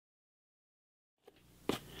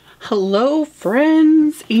Hello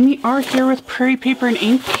friends, AmyR here with Prairie Paper and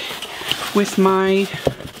Ink with my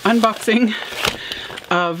unboxing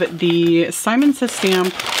of the Simon Says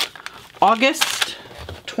Stamp August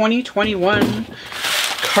 2021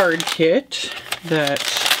 card kit that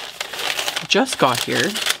just got here.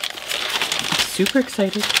 I'm super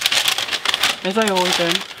excited, as I always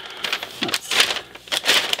am.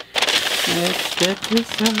 Let's get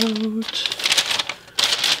this out.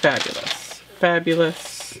 Fabulous,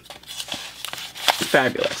 fabulous,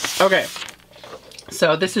 fabulous. Okay,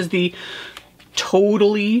 so this is the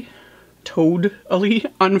Toadally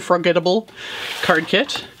Unforgettable card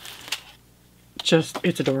kit.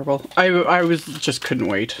 It's adorable. I just couldn't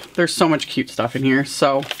wait. There's so much cute stuff in here.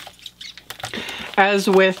 So, as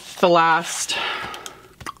with the last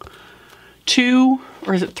 2,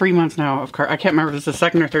 or is it 3 months now of card? I can't remember if it's the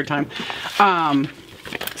second or third time.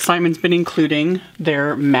 Simon's been including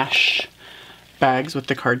their mesh bags with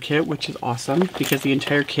the card kit, which is awesome because the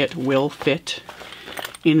entire kit will fit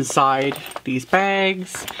inside these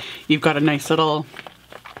bags. You've got a nice little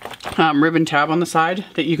ribbon tab on the side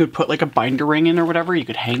that you could put like a binder ring in or whatever. You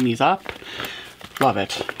could hang these up. Love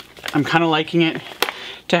it. I'm kind of liking it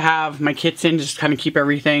to have my kits in, just kind of keep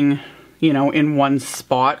everything, you know, in one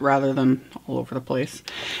spot rather than all over the place.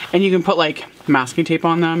 And you can put like masking tape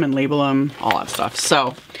on them and label them, all that stuff.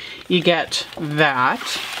 So you get that.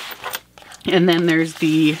 And then there's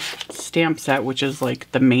the stamp set, which is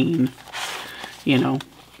like the main, you know,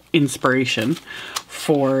 inspiration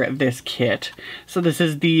for this kit. So this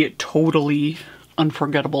is the Toadally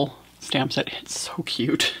Unforgettable stamp set. It's so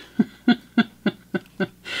cute.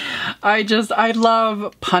 I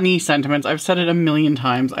love punny sentiments. I've said it a million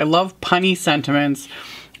times. I love punny sentiments.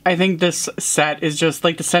 I think this set is just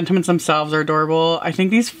like, the sentiments themselves are adorable. I think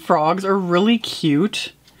these frogs are really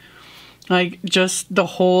cute. Like, just the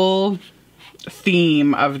whole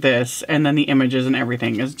theme of this and then the images and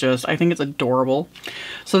everything is just, I think it's adorable.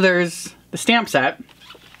 So there's the stamp set.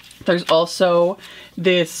 There's also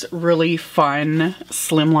this really fun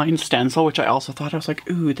Slimline stencil, which I also thought, I was like,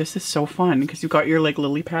 ooh, this is so fun because you've got your like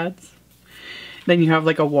lily pads. Then you have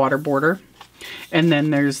like a water border. And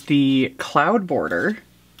then there's the cloud border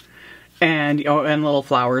and, oh, and little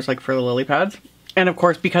flowers like for the lily pads. And of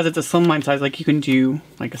course, because it's a slimline size, like you can do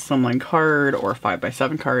like a slimline card or a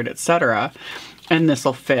 5x7 card, etc. And this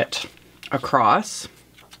will fit across.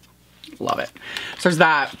 Love it. So there's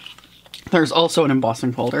that. There's also an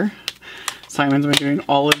embossing folder. Simon's been doing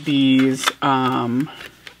all of these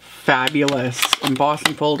fabulous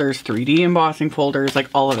embossing folders, 3D embossing folders, like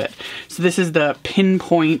all of it. So this is the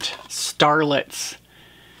PINPOINT STARLETS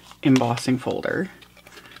embossing folder.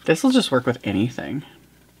 This will just work with anything.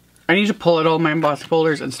 I need to pull out all my embossing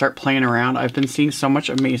folders and start playing around. I've been seeing so much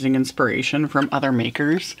amazing inspiration from other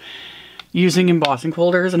makers using embossing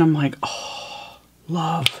folders, and I'm like, oh,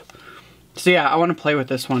 love. So yeah, I want to play with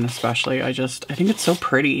this one especially. I think it's so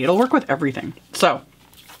pretty. It'll work with everything. So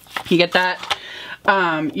you get that.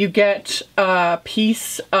 You get a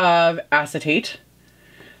piece of acetate.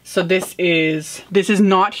 So this is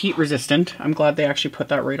not heat resistant. I'm glad they actually put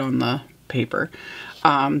that right on the paper.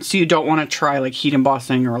 So you don't want to try like heat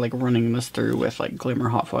embossing or like running this through with like glimmer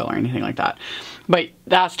hot foil or anything like that. But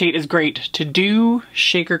the acetate is great to do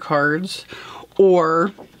shaker cards,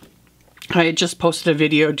 or I had just posted a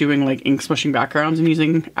video doing like ink smushing backgrounds and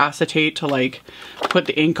using acetate to like put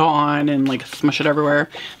the ink on and like smush it everywhere.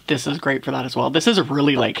 This is great for that as well. This is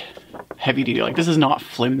really like heavy duty. Like, this is not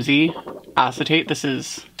flimsy acetate. This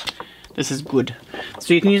is good.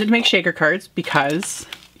 So you can use it to make shaker cards because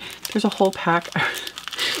there's a whole pack.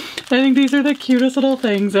 I think these are the cutest little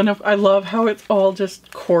things, and I love how it's all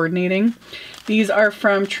just coordinating. These are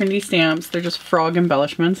from Trinity stamps. They're just frog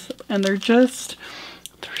embellishments, and they're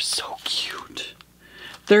so cute.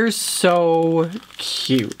 They're so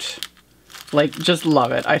cute. Like, just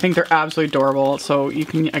love it. I think they're absolutely adorable. So you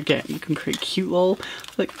can, again, you can create cute little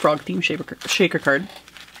like frog themed shaker card.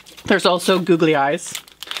 There's also googly eyes,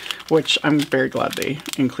 which I'm very glad they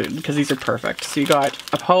included because these are perfect. So you got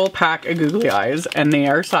a whole pack of googly eyes, and they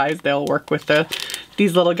are sized. They'll work with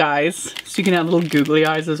these little guys. So you can add little googly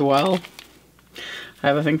eyes as well. I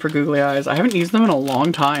have a thing for googly eyes. I haven't used them in a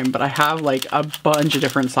long time, but I have like a bunch of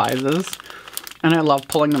different sizes, and I love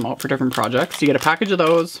pulling them out for different projects. So you get a package of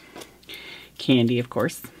those. Candy, of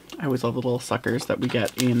course. I always love the little suckers that we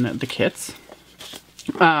get in the kits.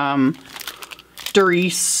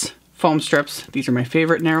 Darice foam strips. These are my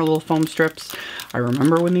favorite narrow little foam strips. I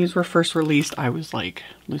remember when these were first released, I was like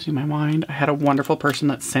losing my mind. I had a wonderful person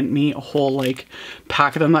that sent me a whole like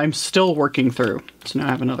pack of them that I'm still working through. So now I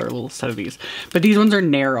have another little set of these. But these ones are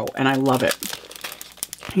narrow and I love it.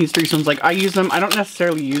 These 3 stones, like I use them, I don't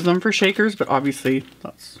necessarily use them for shakers, but obviously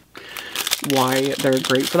that's why they're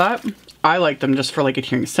great for that. I like them just for like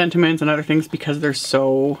adhering sentiments and other things because they're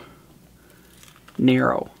so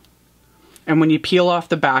narrow. And when you peel off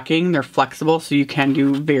the backing, they're flexible, so you can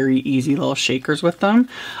do very easy little shakers with them.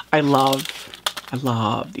 I love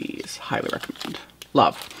these. Highly recommend.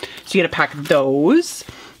 Love. So you get a pack of those.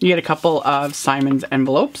 You get a couple of Simon's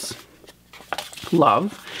envelopes.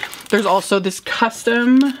 Love. There's also this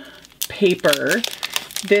custom paper.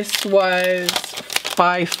 This was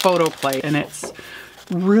by PhotoPlay, and it's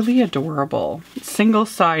really adorable.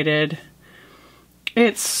 Single-sided.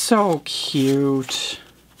 It's so cute.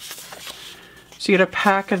 So you get a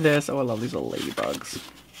pack of this. Oh, I love these little ladybugs.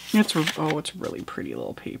 It's really pretty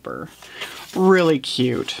little paper. Really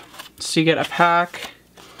cute. So you get a pack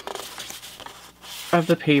of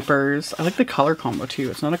the papers. I like the color combo too.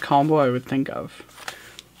 It's not a combo I would think of.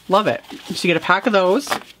 Love it. So you get a pack of those.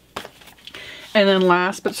 And then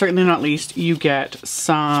last but certainly not least, you get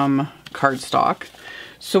some cardstock.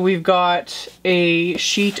 So we've got a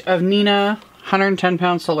sheet of Neenah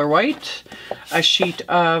 110-pound Solar White, a sheet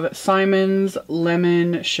of Simon's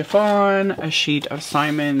Lemon Chiffon, a sheet of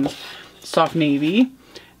Simon's Soft Navy.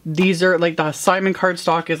 These are like the Simon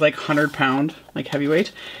cardstock is like 100-pound, like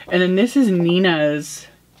heavyweight. And then this is Neenah's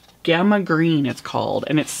Gamma Green, it's called,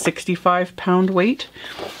 and it's 65-pound weight.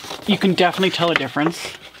 You can definitely tell a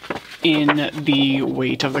difference in the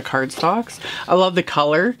weight of the cardstocks. I love the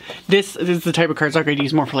color. This is the type of cardstock I'd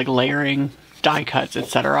use more for like layering, die cuts,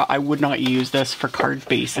 etc. I would not use this for card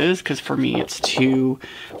bases because for me it's too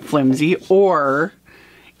flimsy. Or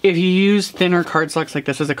if you use thinner cardstocks like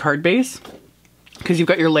this as a card base, because you've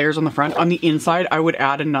got your layers on the front, on the inside I would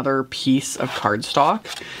add another piece of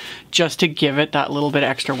cardstock just to give it that little bit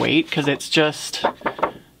extra weight, because it's just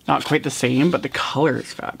not quite the same, but the color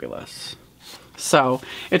is fabulous. So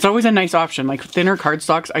it's always a nice option. Like thinner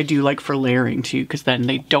cardstocks I do like for layering too, because then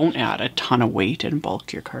they don't add a ton of weight and bulk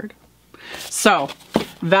to your card. So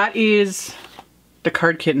that is the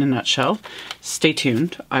card kit in a nutshell. Stay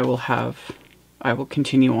tuned. I will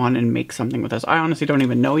continue on and make something with this. I honestly don't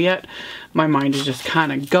even know yet. My mind is just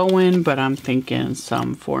kind of going, but I'm thinking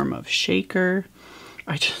some form of shaker.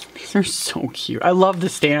 These are so cute. I love the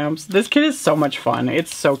stamps. This kit is so much fun.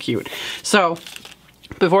 It's so cute. So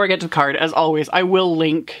before I get to the card, as always, I will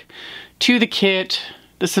link to the kit,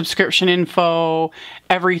 the subscription info,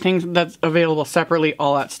 everything that's available separately,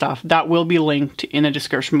 all that stuff. That will be linked in the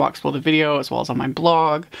description box below the video, as well as on my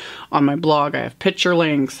blog. On my blog, I have picture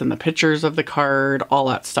links and the pictures of the card, all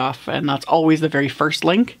that stuff. And that's always the very first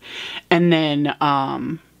link. And then,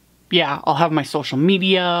 yeah, I'll have my social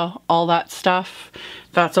media, all that stuff.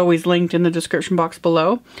 That's always linked in the description box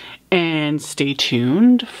below. And stay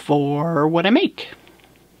tuned for what I make.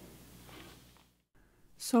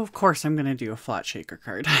 So of course I'm going to do a flat shaker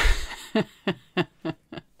card.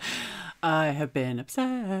 I have been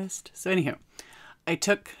obsessed. So anyhow, I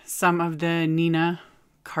took some of the Neenah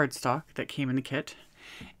cardstock that came in the kit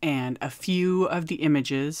and a few of the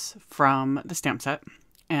images from the stamp set,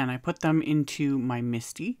 and I put them into my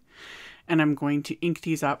MISTI, and I'm going to ink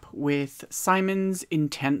these up with Simon's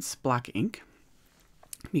Intense Black ink,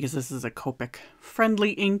 because this is a Copic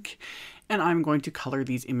friendly ink, and I'm going to color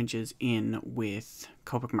these images in with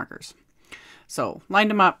Copic markers. So lined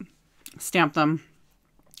them up, stamped them.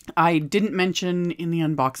 I didn't mention in the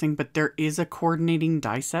unboxing, but there is a coordinating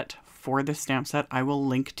die set for this stamp set. I will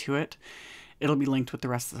link to it. It'll be linked with the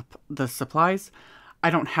rest of the supplies. I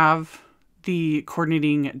don't have the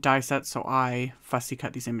coordinating die set, so I fussy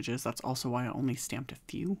cut these images. That's also why I only stamped a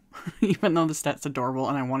few, even though the set's adorable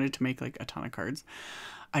and I wanted to make like a ton of cards.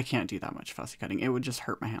 I can't do that much fussy cutting. It would just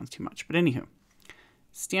hurt my hands too much. But anywho,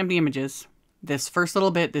 stamp the images. This first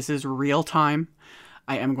little bit, this is real time.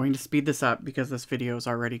 I am going to speed this up because this video is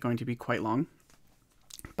already going to be quite long.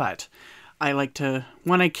 But I like to,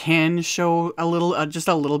 when I can, show a little, just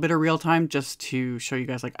a little bit of real time, just to show you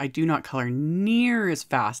guys, like, I do not color near as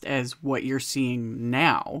fast as what you're seeing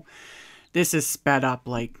now. This is sped up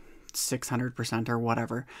like 600% or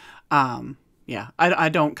whatever. Yeah, I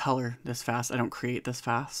don't color this fast. I don't create this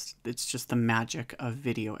fast. It's just the magic of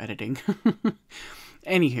video editing.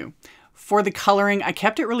 Anywho, for the coloring, I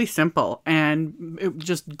kept it really simple and it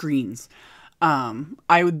just greens.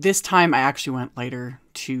 This time I actually went lighter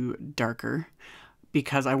to darker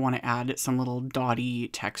because I want to add some little dotty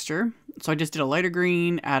texture. So I just did a lighter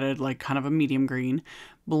green, added like kind of a medium green,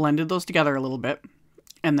 blended those together a little bit.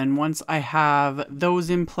 And then once I have those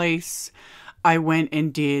in place, I went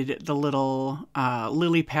and did the little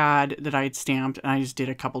lily pad that I had stamped, and I just did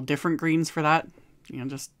a couple different greens for that, you know,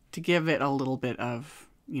 just to give it a little bit of,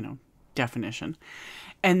 you know, definition.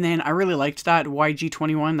 And then I really liked that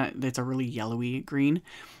YG21, that's a really yellowy green.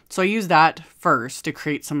 So I used that first to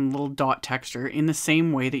create some little dot texture in the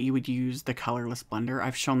same way that you would use the colorless blender.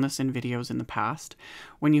 I've shown this in videos in the past.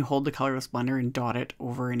 When you hold the colorless blender and dot it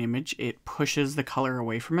over an image, it pushes the color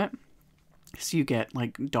away from it. So you get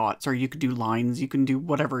like dots, or you could do lines, you can do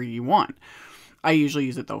whatever you want. I usually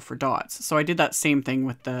use it though for dots. So I did that same thing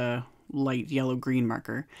with the light yellow green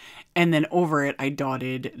marker. And then over it, I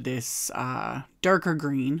dotted this darker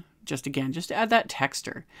green, just to add that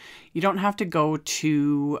texture. You don't have to go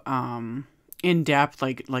too in depth,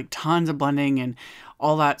 like tons of blending and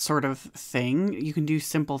all that sort of thing. You can do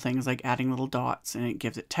simple things like adding little dots, and it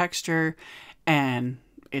gives it texture, and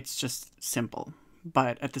it's just simple.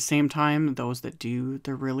 But at the same time, those that do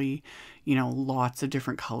the really, you know, lots of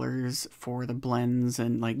different colors for the blends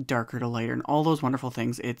and like darker to lighter and all those wonderful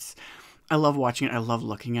things, I love watching it. I love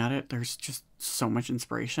looking at it. There's just so much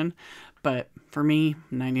inspiration. But for me,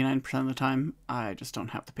 99% of the time, I just don't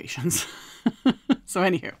have the patience. So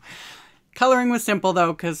anywho, coloring was simple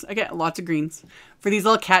though, because I get lots of greens. For these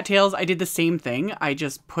little cattails, I did the same thing. I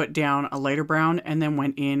just put down a lighter brown and then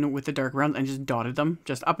went in with the dark brown and just dotted them,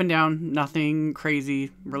 just up and down, nothing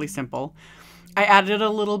crazy, really simple. I added a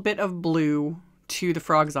little bit of blue to the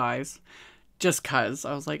frog's eyes, just cause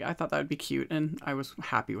I was like, I thought that would be cute, and I was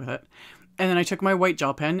happy with it. And then I took my white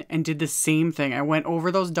gel pen and did the same thing. I went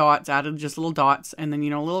over those dots, added just little dots, and then, you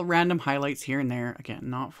know, little random highlights here and there. Again,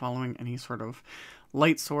 not following any sort of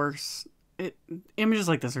light source. Images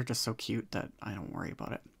like this are just so cute that I don't worry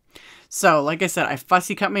about it. So, like I said, I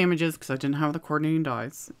fussy cut my images because I didn't have the coordinating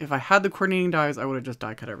dies. If I had the coordinating dies, I would have just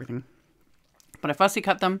die cut everything. But I fussy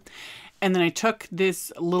cut them. And then I took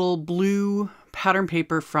this little blue pattern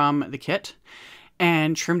paper from the kit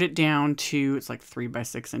and trimmed it down to, it's like 3 by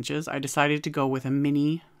 6 inches. I decided to go with a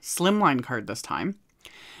mini Slimline card this time.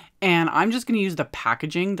 And I'm just going to use the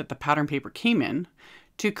packaging that the pattern paper came in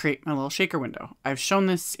to create my little shaker window. I've shown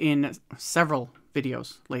this in several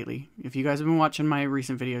videos lately. If you guys have been watching my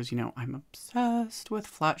recent videos, you know I'm obsessed with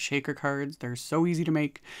flat shaker cards. They're so easy to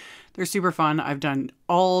make. They're super fun. I've done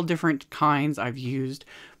all different kinds. I've used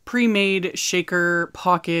pre-made shaker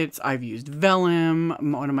pockets. I've used vellum.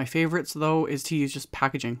 One of my favorites though is to use just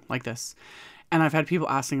packaging like this. And I've had people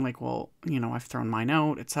asking like, well, you know, I've thrown mine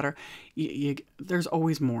out, etc. There's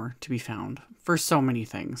always more to be found for so many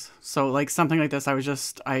things. So like something like this,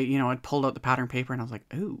 I'd pulled out the pattern paper and I was like,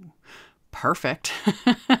 ooh, perfect.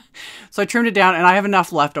 So I trimmed it down and I have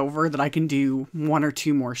enough left over that I can do 1 or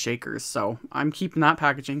 2 more shakers. So I'm keeping that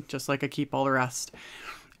packaging just like I keep all the rest.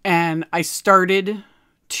 And I was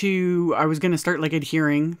going to start like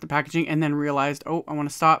adhering the packaging and then realized, oh, I want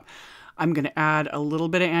to stop. I'm going to add a little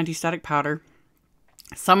bit of anti-static powder.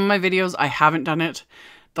 Some of my videos, I haven't done it.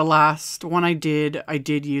 The last one I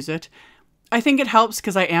did use it. I think it helps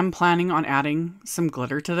because I am planning on adding some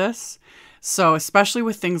glitter to this. So especially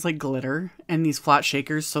with things like glitter and these flat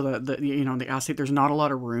shakers, so that the acetate, there's not a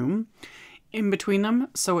lot of room in between them.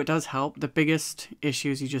 So it does help. The biggest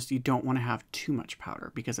issue is you don't want to have too much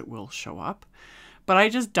powder because it will show up. But I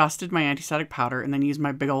just dusted my anti-static powder and then used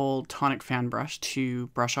my big old tonic fan brush to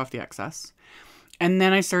brush off the excess. And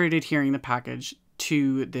then I started adhering the package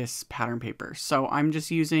to this pattern paper. So I'm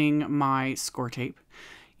just using my score tape.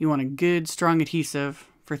 You want a good strong adhesive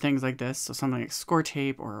for things like this. So something like score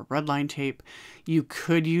tape or a red line tape. You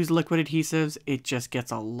could use liquid adhesives. It just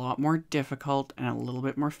gets a lot more difficult and a little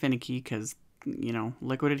bit more finicky because, you know,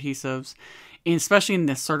 liquid adhesives, especially in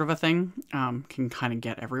this sort of a thing, can kind of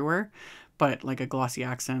get everywhere. But like a glossy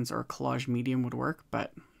accents or a collage medium would work.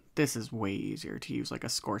 But this is way easier to use like a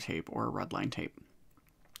score tape or a red line tape.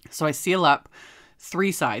 So I seal up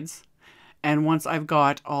 3 sides. And once I've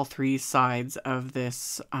got all 3 sides of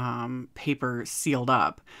this paper sealed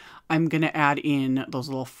up, I'm going to add in those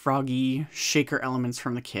little froggy shaker elements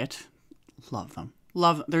from the kit. Love them.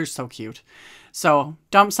 They're so cute. So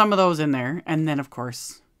dump some of those in there. And then, of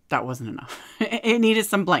course, that wasn't enough. It needed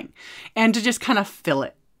some bling. And to just kind of fill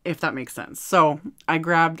it, if that makes sense. So I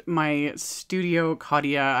grabbed my Studio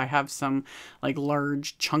Caudia. I have some like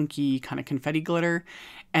large, chunky kind of confetti glitter.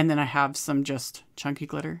 And then I have some just chunky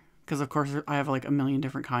glitter. Because of course I have like a million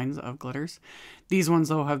different kinds of glitters. These ones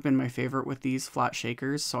though have been my favorite with these flat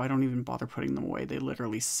shakers, so I don't even bother putting them away. They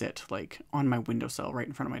literally sit like on my windowsill right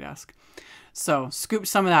in front of my desk. So scoop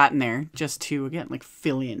some of that in there just to, again, like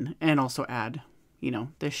fill in and also add, you know,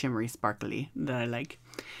 the shimmery sparkly that I like.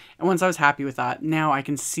 And once I was happy with that, now I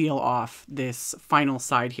can seal off this final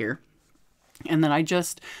side here. And then I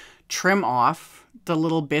just trim off the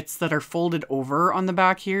little bits that are folded over on the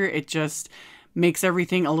back here. It just Makes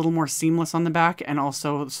everything a little more seamless on the back, and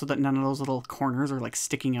also so that none of those little corners are like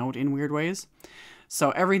sticking out in weird ways.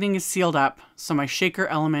 So everything is sealed up. So my shaker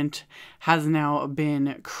element has now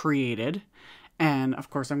been created. And of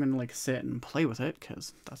course I'm going to like sit and play with it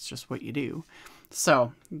because that's just what you do.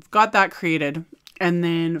 So I've got that created. And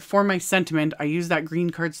then for my sentiment, I use that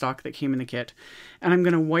green cardstock that came in the kit. And I'm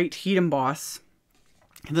going to white heat emboss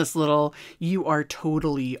this little "You Are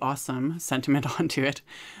Totally Awesome" sentiment onto it.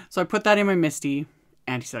 So I put that in my MISTI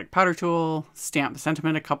anti-static powder tool, stamp the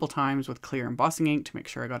sentiment a couple times with clear embossing ink to make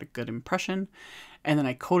sure I got a good impression. And then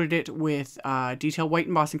I coated it with detail white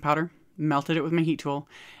embossing powder, melted it with my heat tool,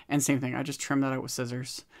 and same thing, I just trimmed that out with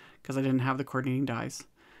scissors because I didn't have the coordinating dies.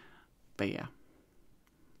 But yeah,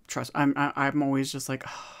 trust, I'm always just like,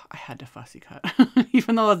 oh, I had to fussy cut,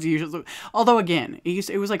 even though that's usually, although again,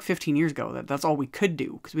 it was like 15 years ago that's all we could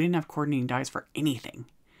do because we didn't have coordinating dies for anything.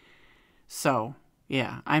 So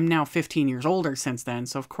yeah, I'm now 15 years older since then,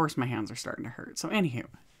 so of course my hands are starting to hurt. So anywho,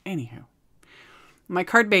 my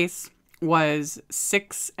card base was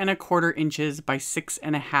 6 1/4 inches by 6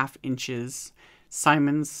 1/2 inches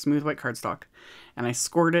Simon's smooth white cardstock, and I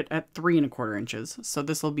scored it at 3 1/4 inches. So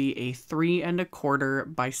this will be a 3 1/4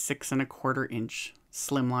 by 6 1/4 inch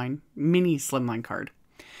slimline, mini slimline card.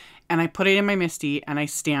 And I put it in my MISTI and I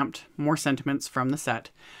stamped more sentiments from the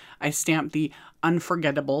set. I stamped the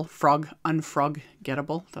Unforgettable,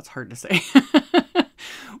 Unfrogettable, that's hard to say,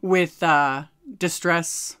 with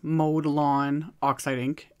Distress Mode Lawn Oxide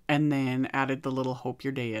ink, and then added the little Hope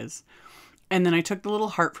Your Day Is. And then I took the little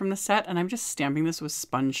heart from the set and I'm just stamping this with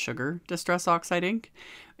Sponge Sugar Distress Oxide ink.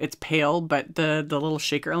 It's pale, but the little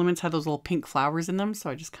shaker elements had those little pink flowers in them, so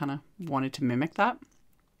I just kind of wanted to mimic that.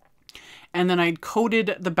 And then I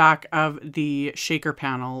coated the back of the shaker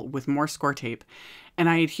panel with more score tape, and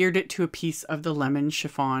I adhered it to a piece of the lemon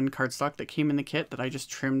chiffon cardstock that came in the kit that I just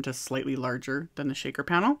trimmed to slightly larger than the shaker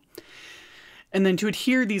panel. And then to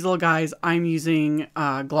adhere these little guys, I'm using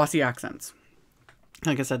glossy accents.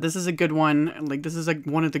 Like I said, this is a good one. Like, this is like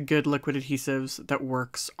one of the good liquid adhesives that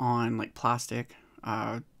works on like plastic.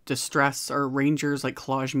 Distress or Ranger's like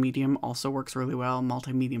collage medium also works really well.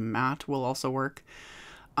 Multi-medium matte will also work.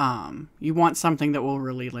 You want something that will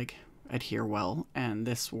really like adhere well, and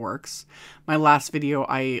this works. My last video,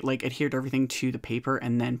 I like adhered everything to the paper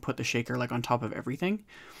and then put the shaker like on top of everything.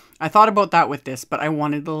 I thought about that with this, but I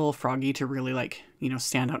wanted the little froggy to really like, you know,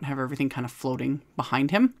 stand out and have everything kind of floating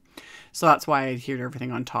behind him. So that's why I adhered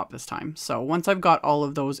everything on top this time. So once I've got all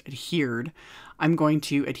of those adhered, I'm going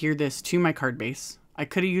to adhere this to my card base. I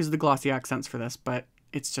could have used the glossy accents for this, but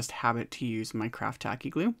it's just habit to use my craft tacky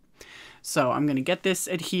glue. So I'm going to get this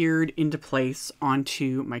adhered into place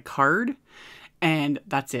onto my card, and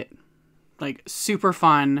that's it. Like, super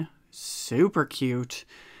fun, super cute,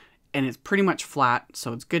 and it's pretty much flat,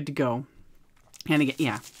 so it's good to go. And again,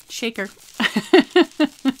 yeah, shaker.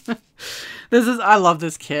 I love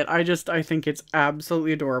this kit. I think it's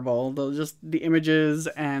absolutely adorable. Just the images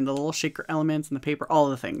and the little shaker elements and the paper, all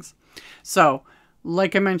of the things. So,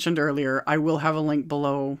 like I mentioned earlier, I will have a link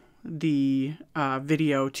below the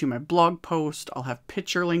video to my blog post. I'll have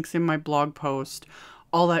picture links in my blog post,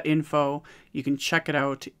 all that info. You can check it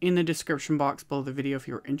out in the description box below the video if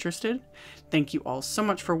you're interested. Thank you all so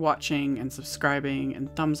much for watching and subscribing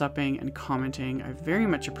and thumbs upping and commenting. I very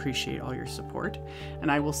much appreciate all your support,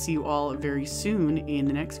 and I will see you all very soon in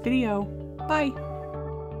the next video. Bye!